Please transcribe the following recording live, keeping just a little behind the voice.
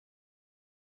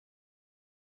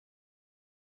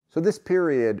So this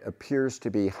period appears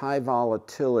to be high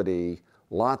volatility,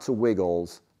 lots of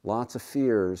wiggles, lots of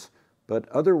fears, but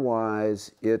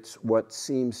otherwise it's what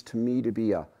seems to me to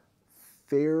be a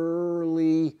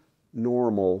fairly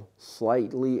normal,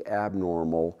 slightly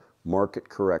abnormal market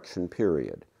correction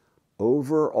period.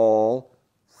 Overall,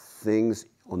 things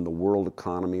on the world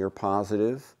economy are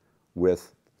positive,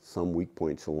 with some weak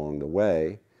points along the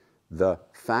way. The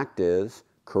fact is,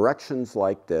 corrections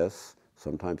like this,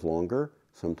 sometimes longer,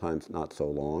 sometimes not so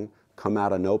long, come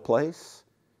out of no place.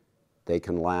 They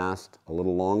can last a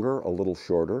little longer, a little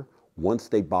shorter. Once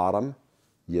they bottom,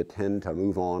 you tend to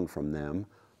move on from them.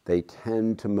 They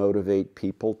tend to motivate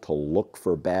people to look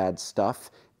for bad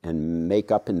stuff and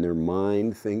make up in their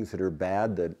mind things that are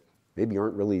bad that maybe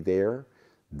aren't really there.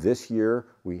 This year,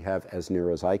 we have, as near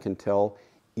as I can tell,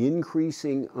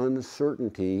 increasing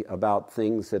uncertainty about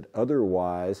things that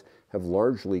otherwise have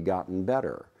largely gotten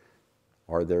better.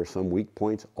 Are there some weak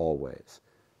points? Always.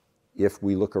 If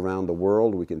we look around the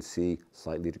world, we can see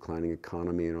slightly declining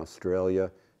economy in Australia,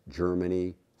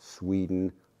 Germany,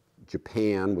 Sweden,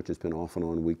 Japan, which has been off and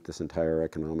on weak this entire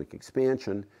economic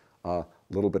expansion, a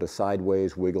little bit of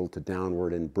sideways wiggle to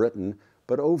downward in Britain,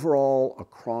 but overall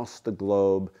across the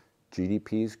globe,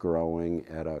 GDP is growing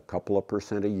at a couple of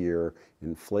 % a year,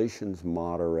 inflation's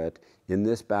moderate. In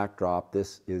this backdrop,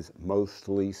 this is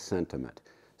mostly sentiment.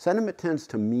 Sentiment tends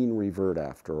to mean revert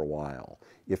after a while.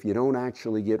 If you don't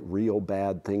actually get real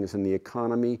bad things in the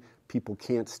economy, people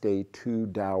can't stay too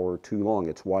dour too long.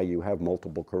 It's why you have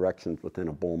multiple corrections within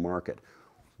a bull market.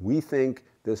 We think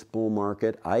this bull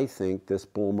market, I think this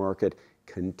bull market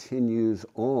continues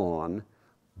on,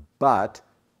 but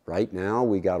right now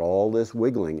we got all this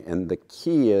wiggling. And the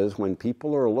key is when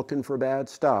people are looking for bad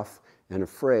stuff and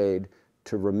afraid,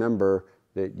 to remember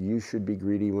that you should be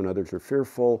greedy when others are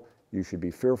fearful. You should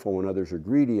be fearful when others are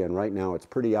greedy, and right now it's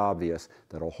pretty obvious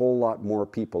that a whole lot more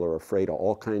people are afraid of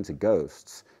all kinds of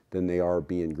ghosts than they are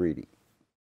being greedy.